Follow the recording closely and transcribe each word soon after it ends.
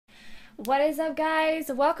What is up,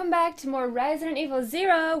 guys? Welcome back to more Resident Evil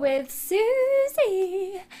 0 with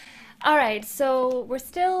Susie. Alright, so we're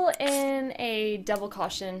still in a double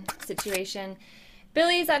caution situation.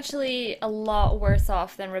 Billy's actually a lot worse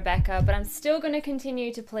off than Rebecca, but I'm still going to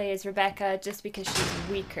continue to play as Rebecca just because she's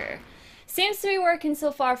weaker. Seems to be working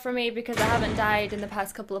so far for me because I haven't died in the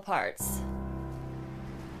past couple of parts.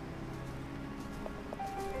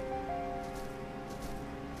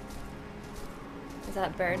 Is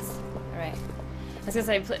that birds? Alright. I was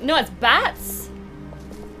gonna say, no, it's bats!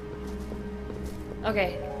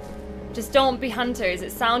 Okay. Just don't be hunters.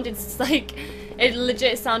 It sounded like, it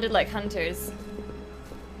legit sounded like hunters.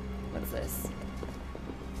 What's this?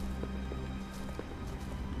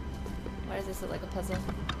 Why does this look like a puzzle?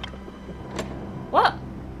 What?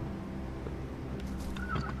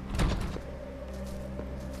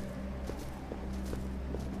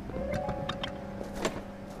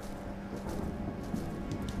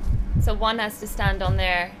 So one has to stand on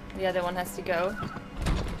there, the other one has to go.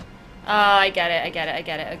 Oh, I get it, I get it, I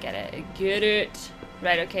get it, I get it, I get it.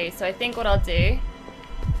 Right, okay, so I think what I'll do...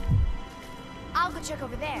 I'll go check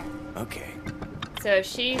over there. Okay. So if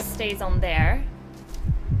she stays on there...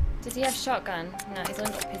 Does he have shotgun? No, he's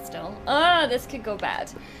only got pistol. Oh, this could go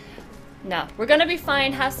bad. No, we're gonna be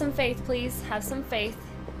fine. Have some faith, please. Have some faith.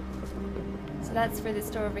 So that's for this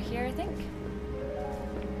door over here, I think.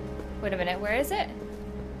 Wait a minute, where is it?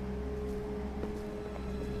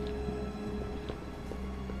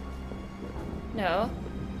 No.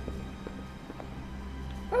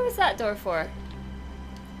 Where was that door for?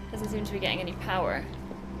 Doesn't seem to be getting any power.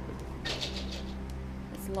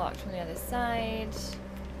 It's locked from the other side.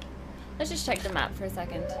 Let's just check the map for a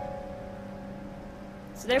second.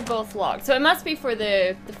 So they're both locked. So it must be for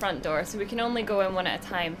the front door, so we can only go in one at a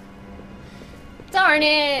time. Darn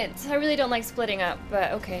it! I really don't like splitting up,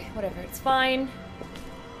 but okay, whatever, it's fine.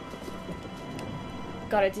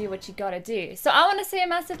 Gotta do what you gotta do. So I want to say a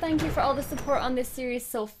massive thank you for all the support on this series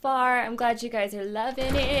so far. I'm glad you guys are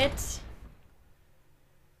loving it.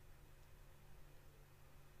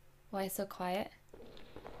 Why so quiet?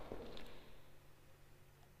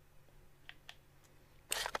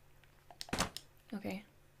 Okay.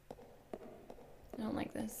 I don't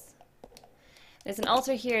like this. There's an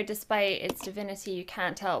altar here. Despite its divinity, you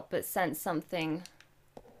can't help but sense something.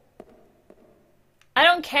 I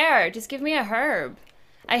don't care. Just give me a herb.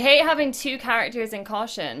 I hate having two characters in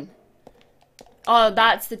caution. Oh,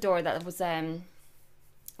 that's the door that was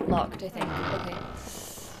locked, I think. Okay.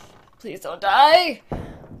 Please don't die.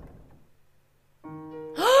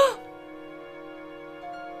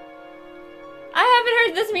 I haven't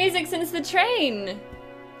heard this music since the train.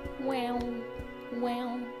 Wow.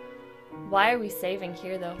 Wow. Why are we saving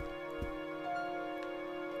here though?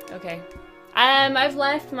 Okay. I've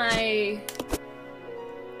left my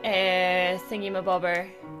thingy-mabobber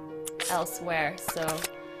elsewhere, so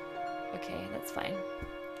okay, that's fine.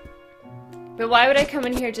 But why would I come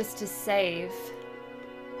in here just to save?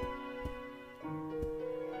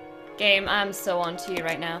 Game, I'm so on to you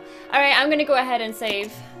right now. Alright, I'm gonna go ahead and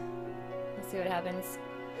save. Let's see what happens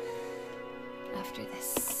after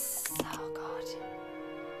this. Oh god.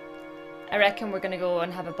 I reckon we're gonna go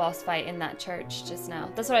and have a boss fight in that church just now.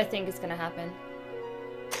 That's what I think is gonna happen.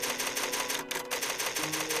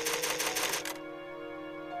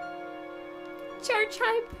 Church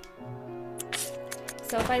hype.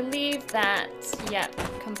 So if I leave that, yep,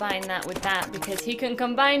 combine that with that, because he can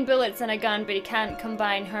combine bullets and a gun, but he can't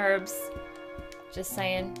combine herbs. Just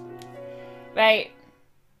saying. Right.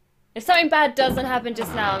 If something bad doesn't happen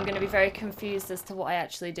just now, I'm going to be very confused as to what I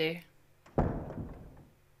actually do.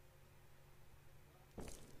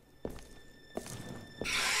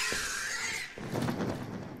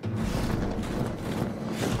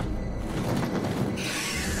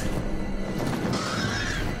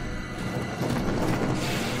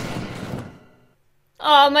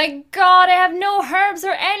 Oh my god, I have no herbs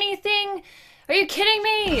or anything! Are you kidding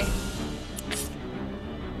me?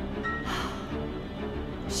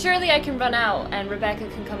 Surely I can run out and Rebecca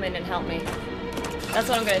can come in and help me. That's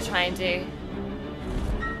what I'm gonna try and do.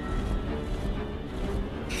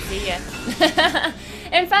 See ya.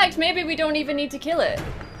 In fact, maybe we don't even need to kill it.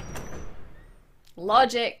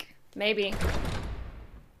 Logic. Maybe.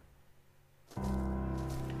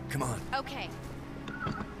 Come on. Okay.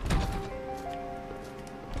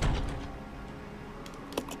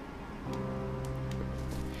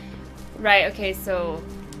 Right, okay, so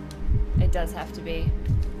it does have to be.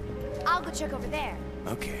 I'll go check over there.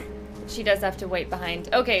 Okay. She does have to wait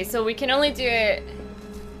behind. Okay, so we can only do it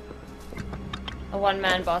a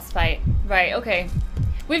one-man boss fight. Right, okay.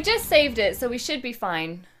 We've just saved it, so we should be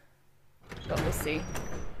fine. But we'll see.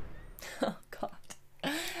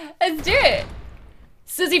 Let's do it.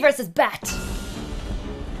 Susie versus Bat.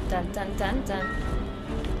 Dun dun dun dun.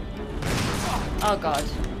 Oh god.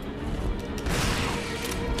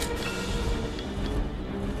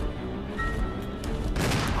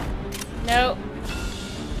 No.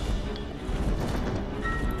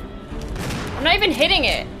 I'm not even hitting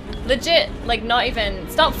it. Legit, like not even.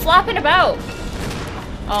 Stop flapping about.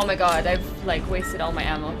 Oh my god, I've like wasted all my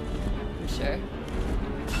ammo. I'm sure.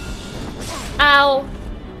 Ow.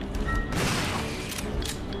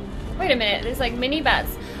 Wait a minute, there's like mini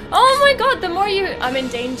bats. Oh my god, the more you... I'm in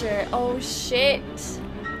danger. Oh shit.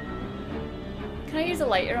 Can I use a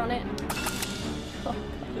lighter on it? Oh god,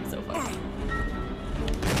 that's so funny.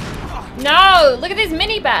 No! Look at these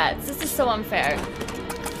mini bats! This is so unfair.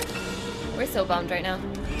 We're so bummed right now.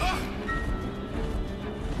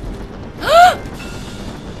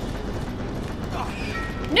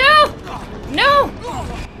 No! No!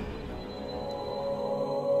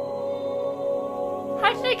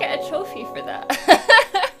 How did I get a trophy for that?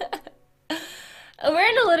 We're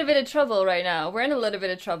in a little bit of trouble right now. We're in a little bit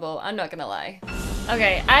of trouble. I'm not gonna lie.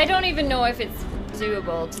 Okay, I don't even know if it's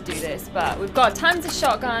doable to do this, but we've got tons of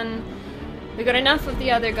shotgun. We've got enough of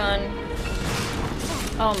the other gun.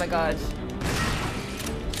 Oh my god.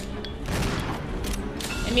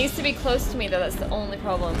 It needs to be close to me though, that's the only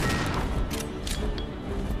problem.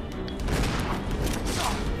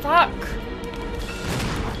 Fuck!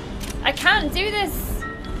 I can't do this!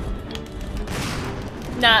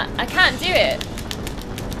 Nah, I can't do it.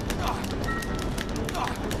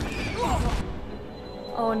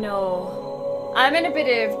 Oh no. I'm in a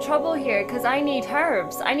bit of trouble here because I need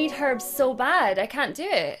herbs. I need herbs so bad. I can't do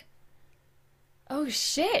it. Oh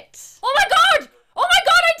shit. Oh my god! Oh my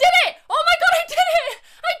god, I did it! Oh my god, I did it!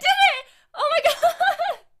 I did it! Oh my god!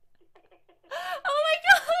 Oh my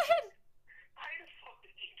god! How the fuck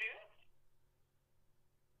did you do it?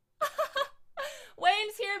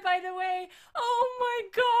 Wayne's here, by the way. Oh my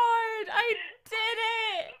god, I did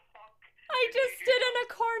it! I just stood in a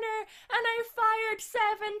corner and I fired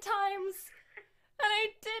 7 times. And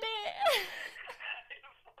I did it. How the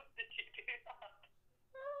fuck did you do that?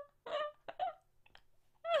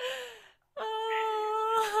 Oh.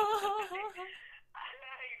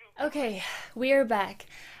 Okay, we are back.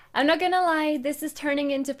 I'm not gonna lie, this is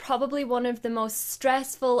turning into probably one of the most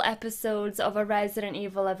stressful episodes of a Resident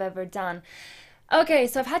Evil I've ever done. Okay,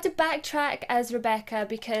 so I've had to backtrack as Rebecca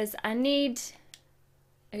because I need...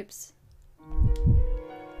 Oops.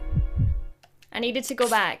 I needed to go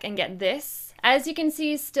back and get this. As you can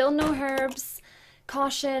see, still no herbs,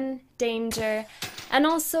 caution, danger, and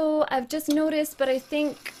also I've just noticed, but I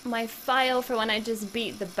think my file for when I just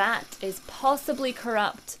beat the bat is possibly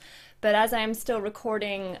corrupt, but as I am still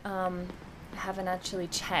recording, I haven't actually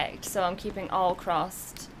checked, so I'm keeping all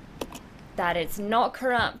crossed that it's not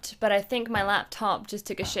corrupt, but I think my laptop just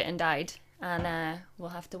took a shit and died, and we'll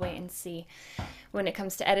have to wait and see when it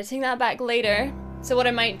comes to editing that back later. So what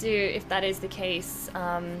I might do, if that is the case,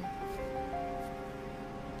 oh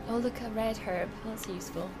look, a red herb, that's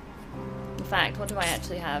useful. In fact, what do I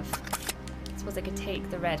actually have? I suppose I could take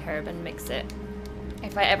the red herb and mix it.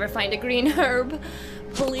 If I ever find a green herb,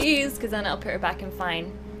 please, because then I'll put her back in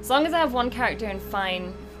fine. As long as I have one character in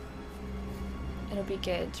fine, it'll be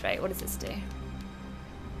good. Right, what does this do?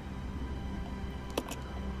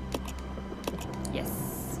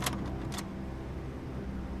 Yes.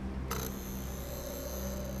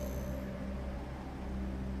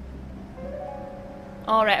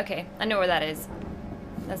 Alright, okay. I know where that is.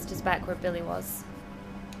 That's just back where Billy was.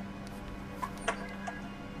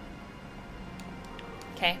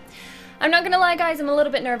 Okay. I'm not gonna lie, guys, I'm a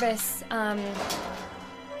little bit nervous. I'm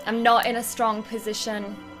not in a strong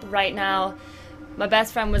position right now. My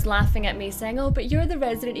best friend was laughing at me saying, oh, but you're the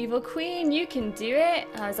Resident Evil Queen, you can do it.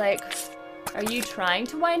 I was like, are you trying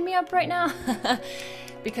to wind me up right now?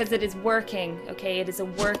 Because it is working, okay? It is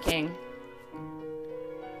working.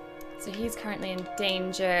 So he's currently in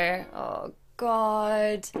danger. Oh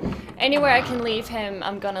god. Anywhere I can leave him,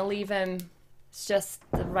 I'm gonna leave him. It's just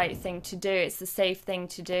the right thing to do. It's the safe thing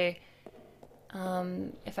to do.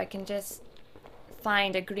 If I can just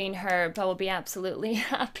find a green herb, I will be absolutely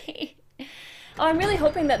happy. Oh, I'm really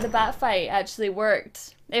hoping that the bat fight actually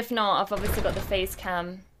worked. If not, I've obviously got the face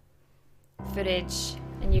cam footage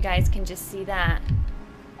and you guys can just see that.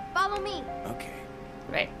 Follow me. Okay.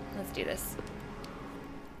 Right, let's do this.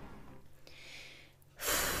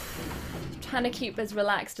 Trying to keep as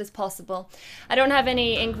relaxed as possible. I don't have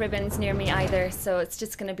any ink ribbons near me either, so it's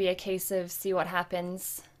just going to be a case of see what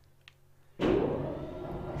happens. I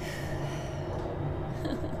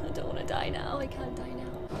don't want to die now. I can't die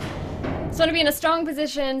now. Just want to be in a strong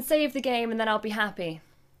position, save the game, and then I'll be happy.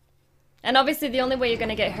 And obviously the only way you're going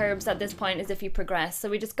to get herbs at this point is if you progress. So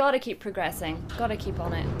we just got to keep progressing. Got to keep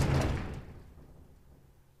on it.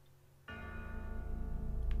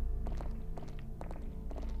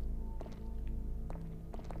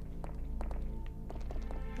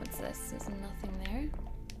 What's this? There's nothing there.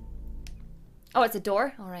 Oh, it's a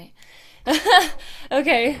door? Alright.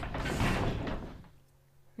 Okay.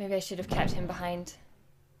 Maybe I should have kept him behind.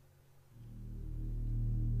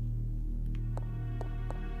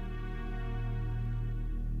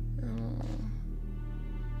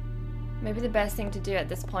 Maybe the best thing to do at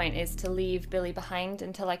this point is to leave Billy behind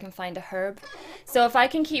until I can find a herb. So if I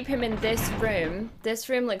can keep him in this room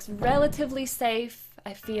looks relatively safe,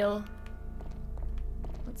 I feel.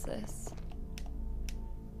 What's this?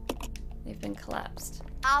 They've been collapsed.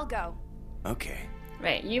 I'll go. Okay.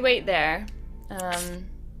 Right, you wait there. Can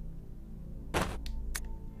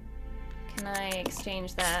I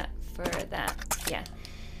exchange that for that? Yeah.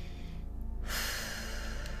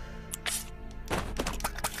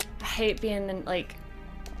 I hate being in, like,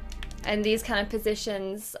 in these kind of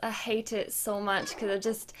positions. I hate it so much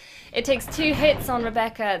because it takes 2 hits on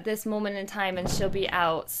Rebecca at this moment in time and she'll be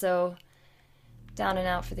out. So down and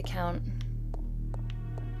out for the count.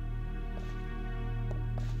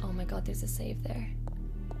 Oh my god, there's a save there.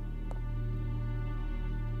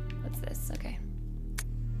 What's this? Okay.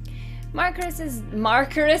 Marcus's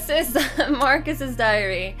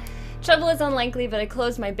diary. Trouble is unlikely, but I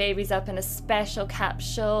closed my babies up in a special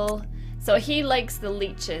capsule. So he likes the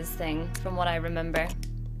leeches thing, from what I remember.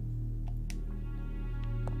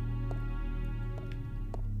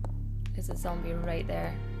 There's a zombie right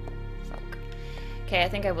there. Fuck. Okay, I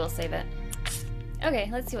think I will save it. Okay,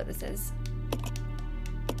 let's see what this is.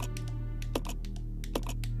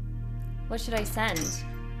 What should I send?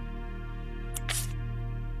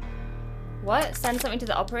 What? Send something to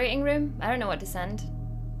the operating room? I don't know what to send.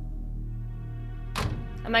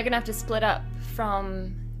 Am I gonna have to split up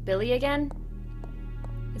from Billy again?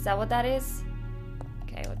 Is that what that is?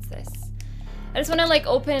 Okay, what's this? I just want to like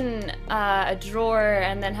open a drawer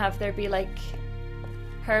and then have there be like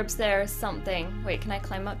herbs there or something. Wait, can I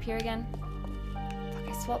climb up here again? Fuck,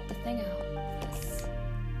 I swapped the thing out. Yes.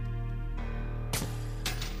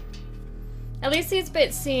 At least these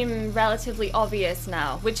bits seem relatively obvious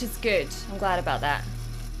now, which is good. I'm glad about that.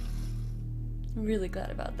 I'm really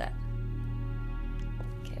glad about that.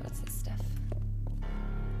 Okay, what's this stuff?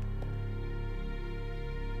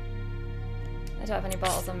 I don't have any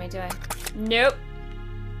bottles on me, do I? Nope.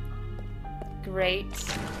 Great.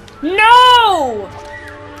 No!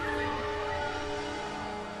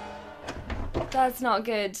 That's not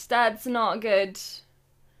good. That's not good.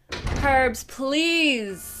 Herbs,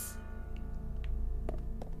 please.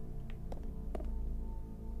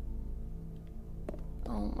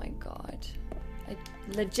 Oh my god. I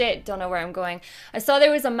legit don't know where I'm going. I saw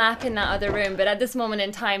there was a map in that other room, but at this moment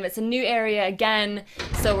in time, it's a new area again,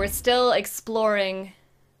 so we're still exploring.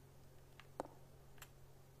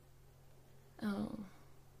 Oh.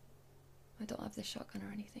 I don't have the shotgun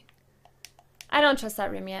or anything. I don't trust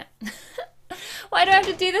that room yet. Why do I have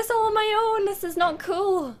to do this all on my own? This is not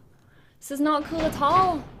cool. This is not cool at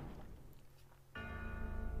all.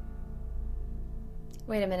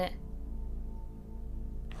 Wait a minute.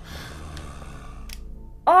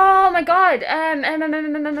 Oh my god!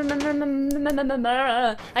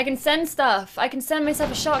 I can send stuff. I can send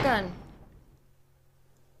myself a shotgun.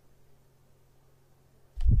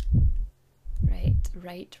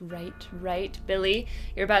 Right. Billy,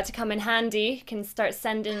 you're about to come in handy. Can start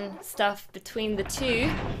sending stuff between the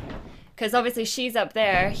two. Because obviously she's up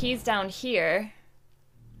there. He's down here.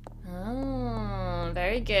 Oh,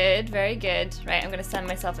 very good, very good. Right, I'm gonna send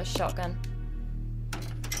myself a shotgun.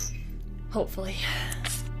 Hopefully.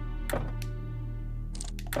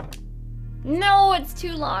 No, it's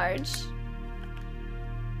too large.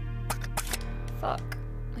 Fuck.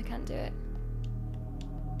 I can't do it.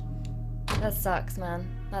 That sucks, man.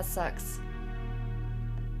 That sucks.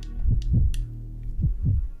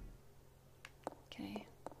 Okay.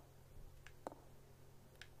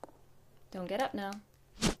 Don't get up now.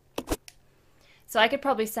 So I could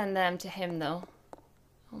probably send them to him, though.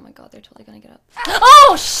 Oh my god, they're totally gonna get up.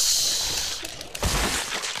 Oh, shh!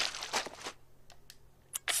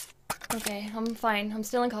 Okay, I'm fine. I'm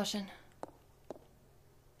still in caution.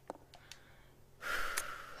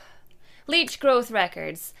 Leech growth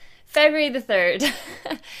records. February the 3rd.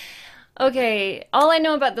 Okay, all I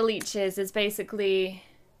know about the leeches is basically...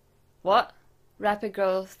 What? Rapid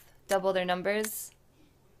growth, double their numbers.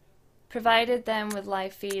 Provided them with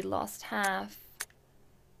live feed, lost half.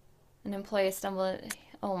 An employee stumbled...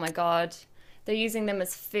 Oh my god. They're using them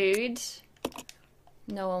as food.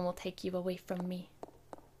 No one will take you away from me.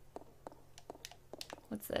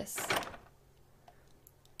 What's this?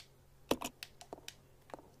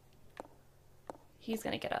 He's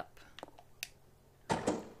gonna get up.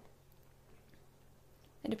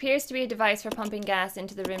 It appears to be a device for pumping gas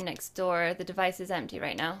into the room next door. The device is empty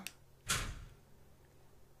right now.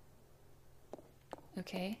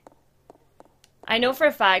 Okay. I know for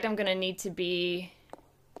a fact I'm gonna need to be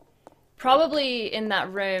probably in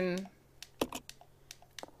that room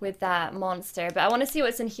with that monster, but I want to see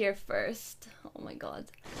what's in here first. Oh my god.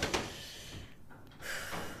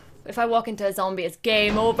 If I walk into a zombie, it's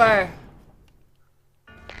game over.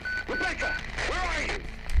 Rebecca, where are you?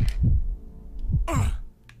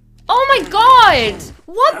 Oh my god!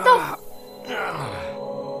 What the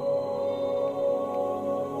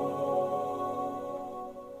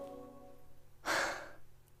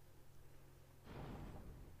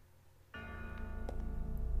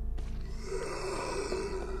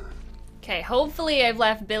Okay, hopefully I've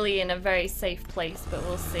left Billy in a very safe place, but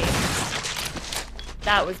we'll see.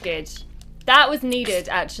 That was good. That was needed,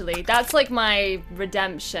 actually. That's like my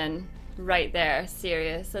redemption right there.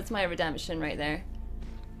 Serious. That's my redemption right there.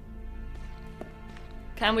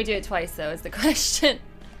 Can we do it twice, though, is the question.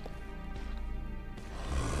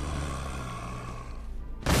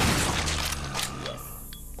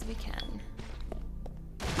 Yes, we can.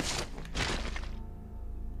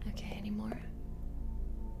 Okay, any more?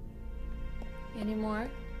 Any more?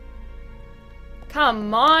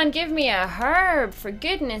 Come on, give me a herb, for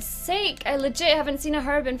goodness sake. I legit haven't seen a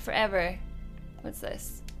herb in forever. What's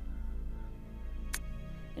this?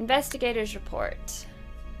 Investigators report.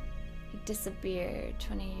 He disappeared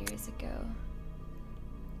 20 years ago.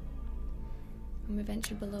 When we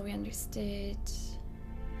ventured below, we understood.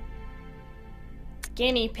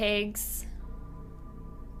 Guinea pigs.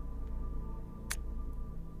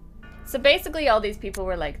 So basically all these people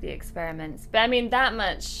were like the experiments. But I mean, that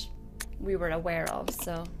much we were aware of,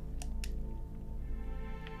 so.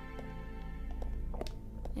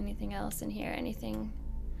 Anything else in here? Anything?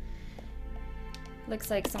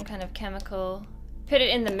 Looks like some kind of chemical. Put it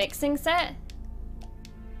in the mixing set?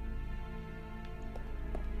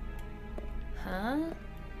 Huh?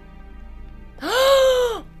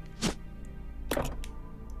 Ah!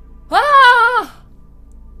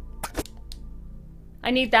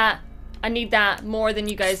 I need that. I need that more than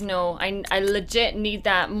you guys know. I legit need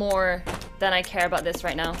that more than I care about this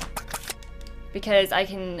right now. Because I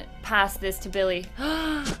can pass this to Billy.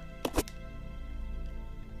 I'm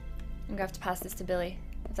gonna have to pass this to Billy.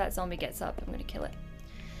 If that zombie gets up, I'm gonna kill it.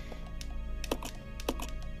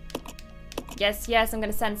 Yes, yes, I'm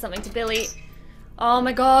gonna send something to Billy. Oh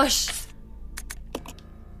my gosh.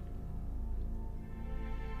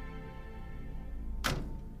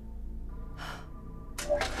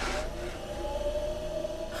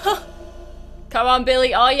 Come on,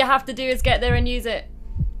 Billy. All you have to do is get there and use it.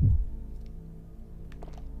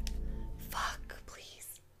 Fuck,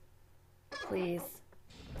 please. Please.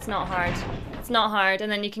 It's not hard. It's not hard. And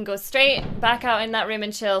then you can go straight back out in that room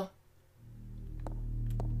and chill.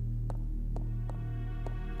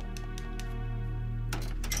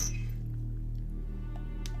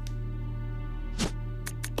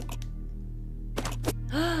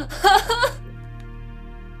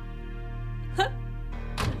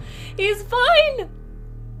 He's fine!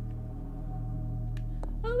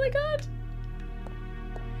 Oh my god.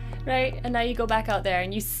 Right, and now you go back out there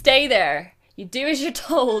and you stay there. You do as you're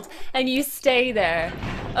told and you stay there.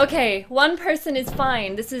 Okay, one person is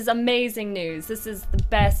fine. This is amazing news. This is the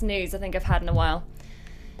best news I think I've had in a while.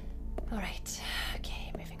 Alright,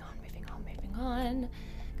 okay, moving on, moving on, moving on.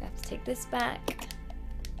 I have to take this back.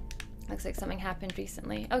 Looks like something happened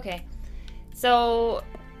recently. Okay, so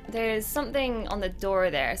there's something on the door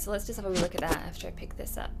there, so let's just have a wee look at that after I pick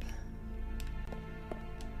this up.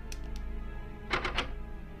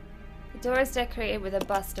 The door is decorated with a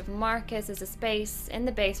bust of Marcus as a space in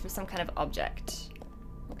the base for some kind of object.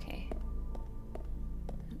 Okay.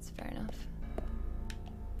 That's fair enough.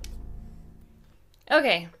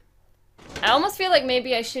 Okay. I almost feel like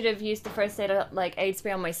maybe I should have used the first aid aid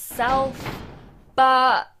spray on myself,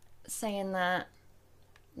 but saying that,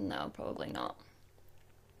 no, probably not.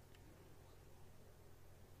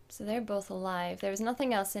 So they're both alive. There was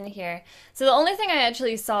nothing else in here. So the only thing I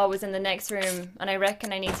actually saw was in the next room, and I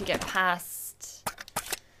reckon I need to get past.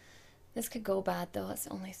 This could go bad though, that's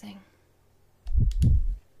the only thing.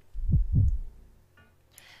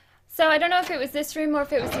 So I don't know if it was this room or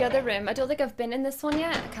if it was the other room. I don't think I've been in this one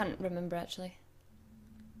yet. I can't remember actually.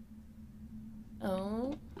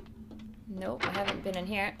 Oh. Nope, I haven't been in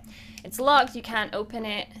here. It's locked, you can't open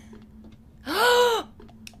it.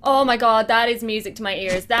 Oh my god, that is music to my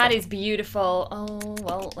ears. That is beautiful. Oh,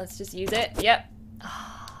 well, let's just use it. Yep.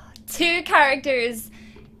 Two characters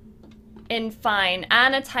in fine.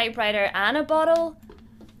 And a typewriter and a bottle.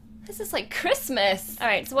 This is like Christmas.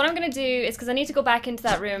 Alright, so what I'm gonna do is, because I need to go back into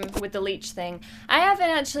that room with the leech thing. I haven't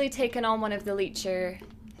actually taken on one of the leecher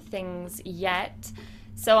things yet.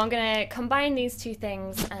 So I'm gonna combine these two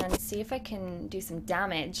things and see if I can do some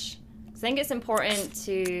damage. I think it's important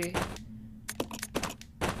to,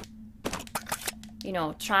 you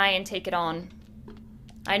know, try and take it on.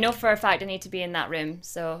 I know for a fact I need to be in that room,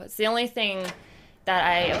 so it's the only thing that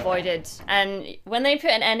I avoided. And when they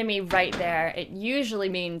put an enemy right there, it usually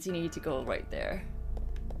means you need to go right there.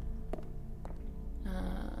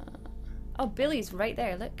 Oh, Billy's right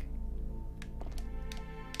there, look.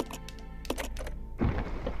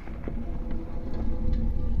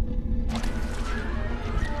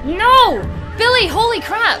 No! Billy, holy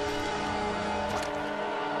crap!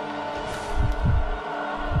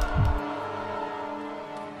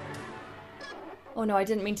 Oh no, I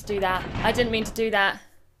didn't mean to do that. I didn't mean to do that.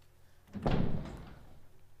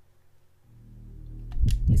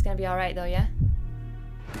 He's gonna be alright though, yeah?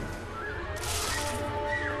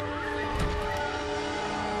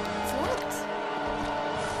 It's locked.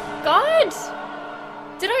 God!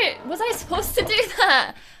 Was I supposed to do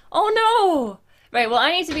that? Oh no! Right, well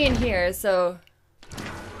I need to be in here, so...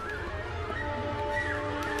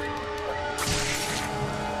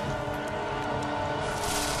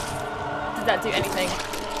 Did that do anything?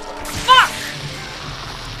 Fuck!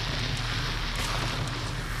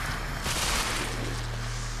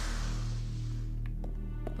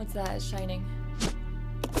 What's that? It's shining.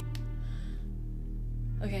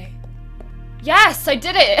 Okay. Yes! I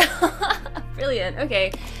did it! Brilliant.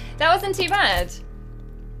 Okay. That wasn't too bad.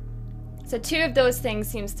 So two of those things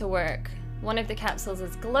seems to work. One of the capsules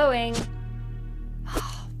is glowing.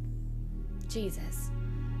 Oh, Jesus.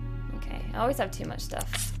 Okay. I always have too much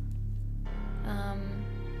stuff.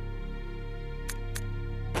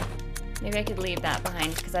 Maybe I could leave that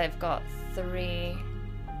behind because I've got 3.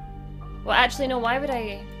 Well, actually, no. Why would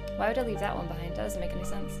I leave that one behind? That doesn't make any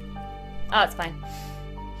sense. Oh, it's fine.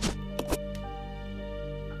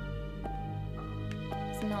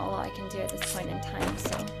 There's not a lot I can do at this point in time.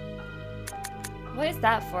 So, what is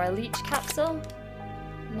that for? A leech capsule?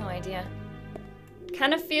 No idea.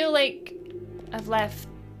 Kind of feel like I've left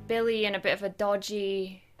Billy in a bit of a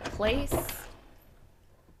dodgy place.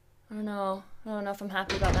 I don't know. I don't know if I'm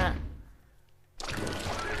happy about that.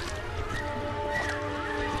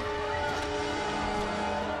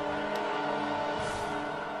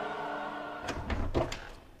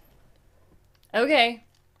 Okay.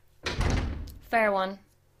 Fair one.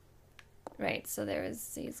 Right, so there's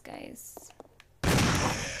these guys.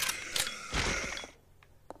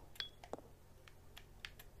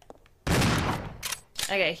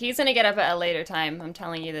 Okay, he's gonna get up at a later time. I'm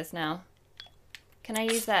telling you this now. Can I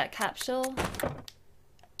use that capsule?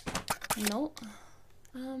 No.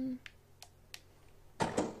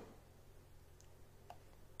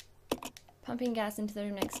 Pumping gas into the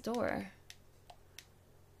room next door.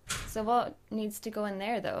 So what needs to go in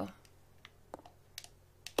there, though?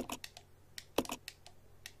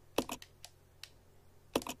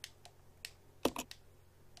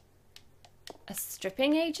 A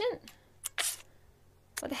stripping agent?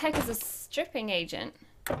 What the heck is a stripping agent?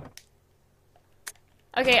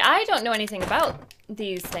 Okay, I don't know anything about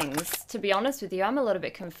these things, to be honest with you. I'm a little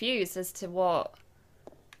bit confused as to what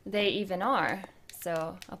they even are.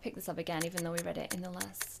 So I'll pick this up again, even though we read it in the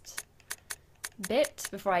last bit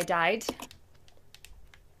before I died.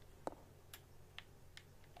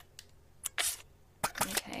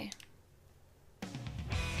 Okay.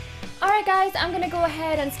 Alright guys, I'm gonna go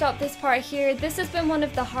ahead and stop this part here. This has been one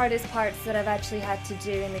of the hardest parts that I've actually had to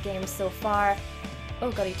do in the game so far.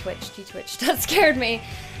 Oh god, he twitched. That scared me.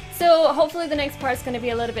 So hopefully the next part's gonna be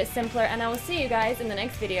a little bit simpler, and I will see you guys in the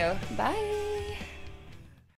next video. Bye!